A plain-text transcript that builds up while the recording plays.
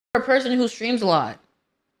a person who streams a lot.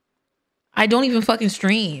 I don't even fucking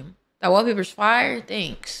stream. That wallpaper's fire.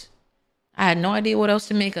 Thanks. I had no idea what else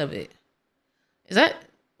to make of it. Is that...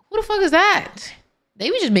 Who the fuck is that? They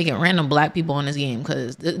be just making random black people on this game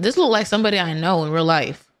because this look like somebody I know in real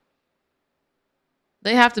life.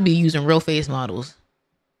 They have to be using real face models.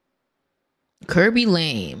 Kirby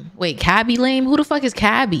Lame. Wait, Cabby Lame? Who the fuck is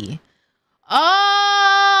Cabby?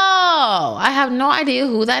 Oh, I have no idea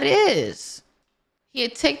who that is. He a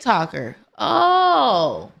TikToker.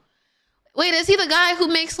 Oh. Wait, is he the guy who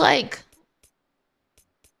makes like...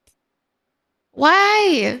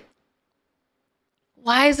 Why?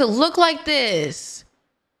 Why does it look like this?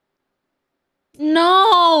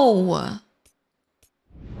 No.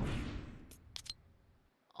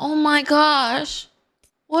 Oh my gosh.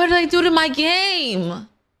 What did I do to my game?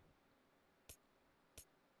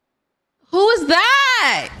 Who is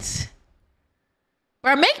that?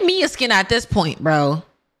 Bro, make me a skin at this point, bro.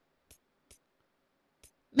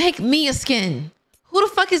 Make me a skin. Who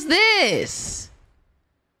the fuck is this?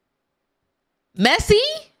 Messi?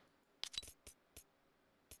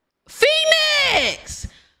 Phoenix!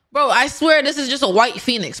 Bro, I swear this is just a white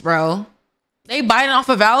Phoenix, bro. They biting off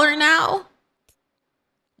of Valor now?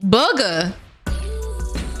 Bugger.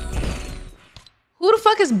 Who the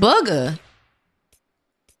fuck is Bugger?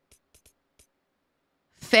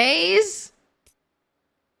 FaZe?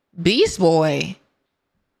 Beast Boy.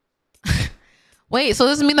 Wait, so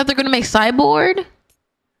does this mean that they're gonna make Cyborg?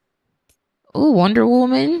 Ooh, Wonder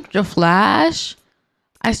Woman, The Flash.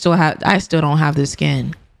 I still don't have this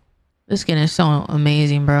skin. This skin is so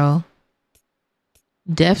amazing, bro.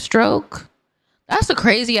 Deathstroke. That's a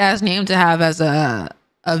crazy ass name to have as a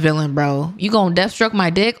villain, bro. You gonna Deathstroke my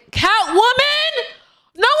dick? Catwoman?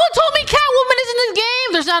 No one told me Catwoman is in this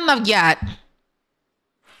game. There's not enough yet.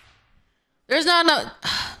 There's not enough.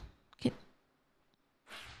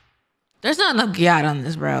 There's not enough yacht on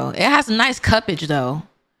this, bro. It has a nice cuppage though.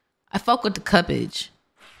 I fuck with the cuppage.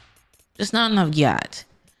 Just not enough yacht.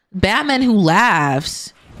 Batman who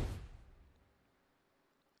laughs.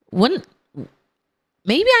 Maybe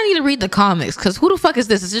I need to read the comics because who the fuck is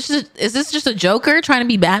this? Is this just a Joker trying to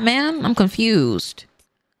be Batman? I'm confused.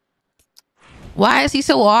 Why is he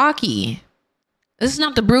so walky? This is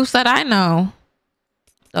not the Bruce that I know.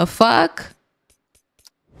 The fuck?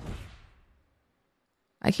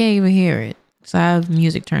 I can't even hear it because I have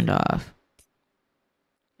music turned off.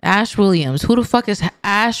 Ash Williams. Who the fuck is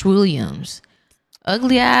Ash Williams?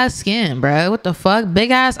 Ugly ass skin, bro. What the fuck?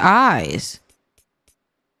 Big ass eyes.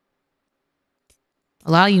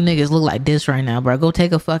 A lot of you niggas look like this right now, bro. Go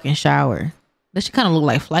take a fucking shower. This should kind of look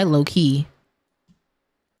like Flight Low Key.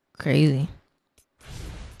 Crazy.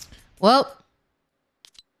 Well.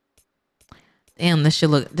 Damn, this should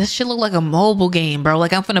look like a mobile game, bro.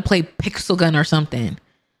 Like I'm finna play Pixel Gun or something.